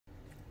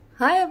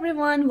Hi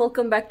everyone,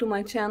 welcome back to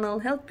my channel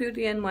Health,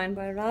 Beauty and Mind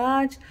by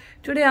Raj.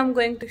 Today I'm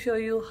going to show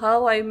you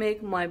how I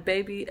make my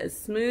baby a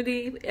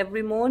smoothie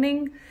every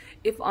morning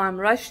if I'm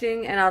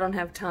rushing and I don't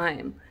have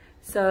time.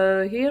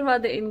 So here are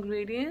the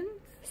ingredients.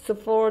 So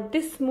for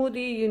this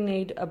smoothie you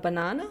need a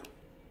banana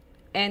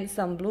and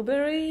some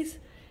blueberries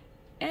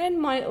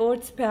and my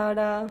oats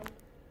powder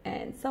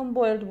and some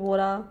boiled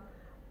water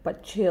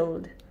but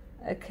chilled.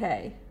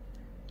 Okay,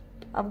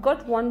 I've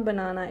got one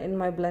banana in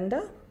my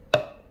blender.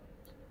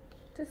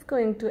 Just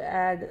going to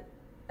add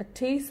a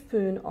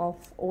teaspoon of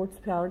oats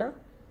powder,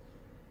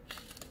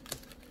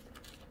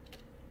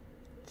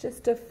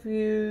 just a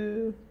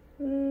few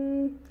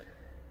 7,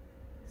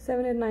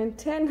 8, 9,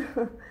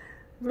 10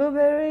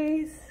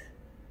 blueberries,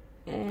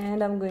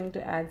 and I'm going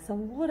to add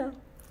some water.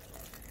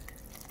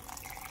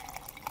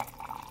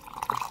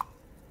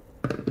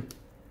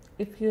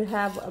 If you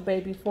have a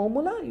baby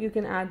formula, you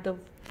can add the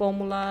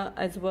formula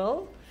as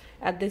well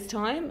at this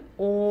time,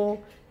 or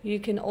you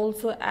can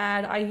also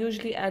add, I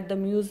usually add the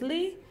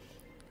muesli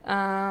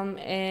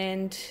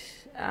and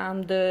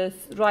the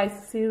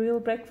rice cereal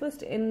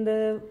breakfast in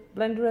the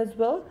blender as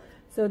well.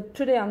 So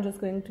today I'm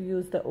just going to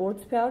use the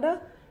oats powder.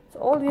 So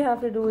all you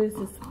have to do is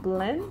just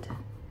blend.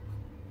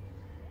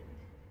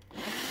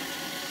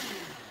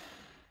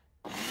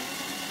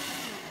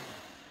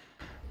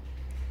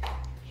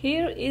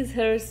 Here is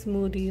her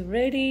smoothie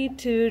ready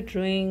to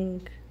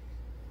drink.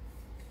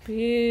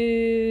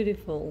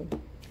 Beautiful.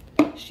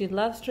 She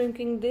loves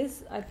drinking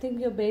this. I think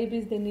your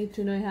babies, they need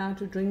to know how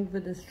to drink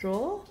with a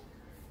straw.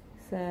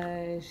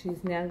 So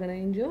she's now gonna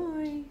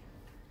enjoy.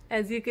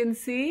 As you can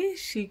see,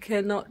 she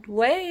cannot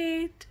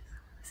wait.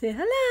 Say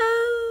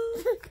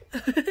hello.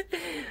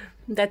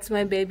 That's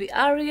my baby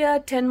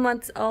Aria, 10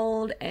 months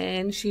old,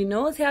 and she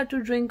knows how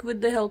to drink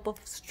with the help of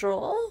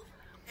straw.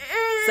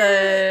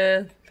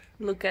 So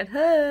look at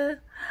her.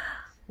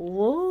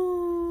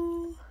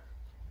 Whoa.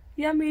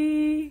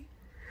 Yummy.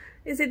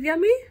 Is it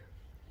yummy?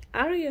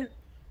 Aria?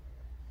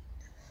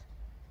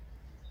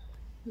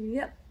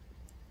 Yep,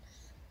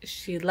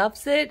 she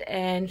loves it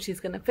and she's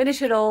gonna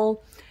finish it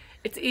all.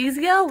 It's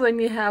easier when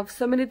you have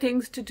so many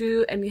things to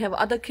do and you have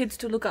other kids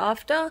to look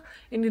after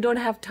and you don't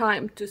have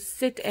time to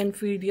sit and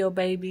feed your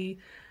baby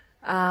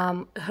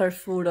her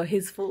food or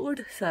his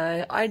food.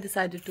 So I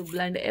decided to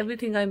blend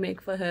everything I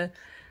make for her,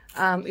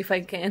 if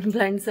I can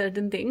blend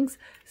certain things,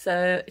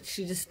 so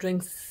she just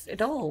drinks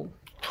it all.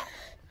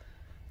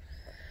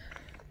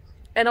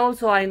 And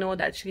also I know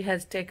that she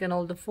has taken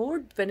all the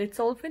food when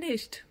it's all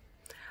finished.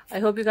 I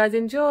hope you guys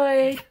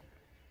enjoy.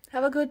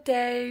 Have a good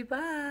day.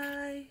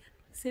 Bye.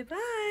 Say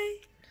bye.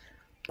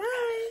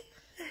 Bye.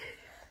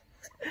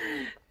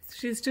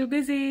 She's too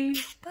busy.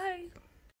 Bye.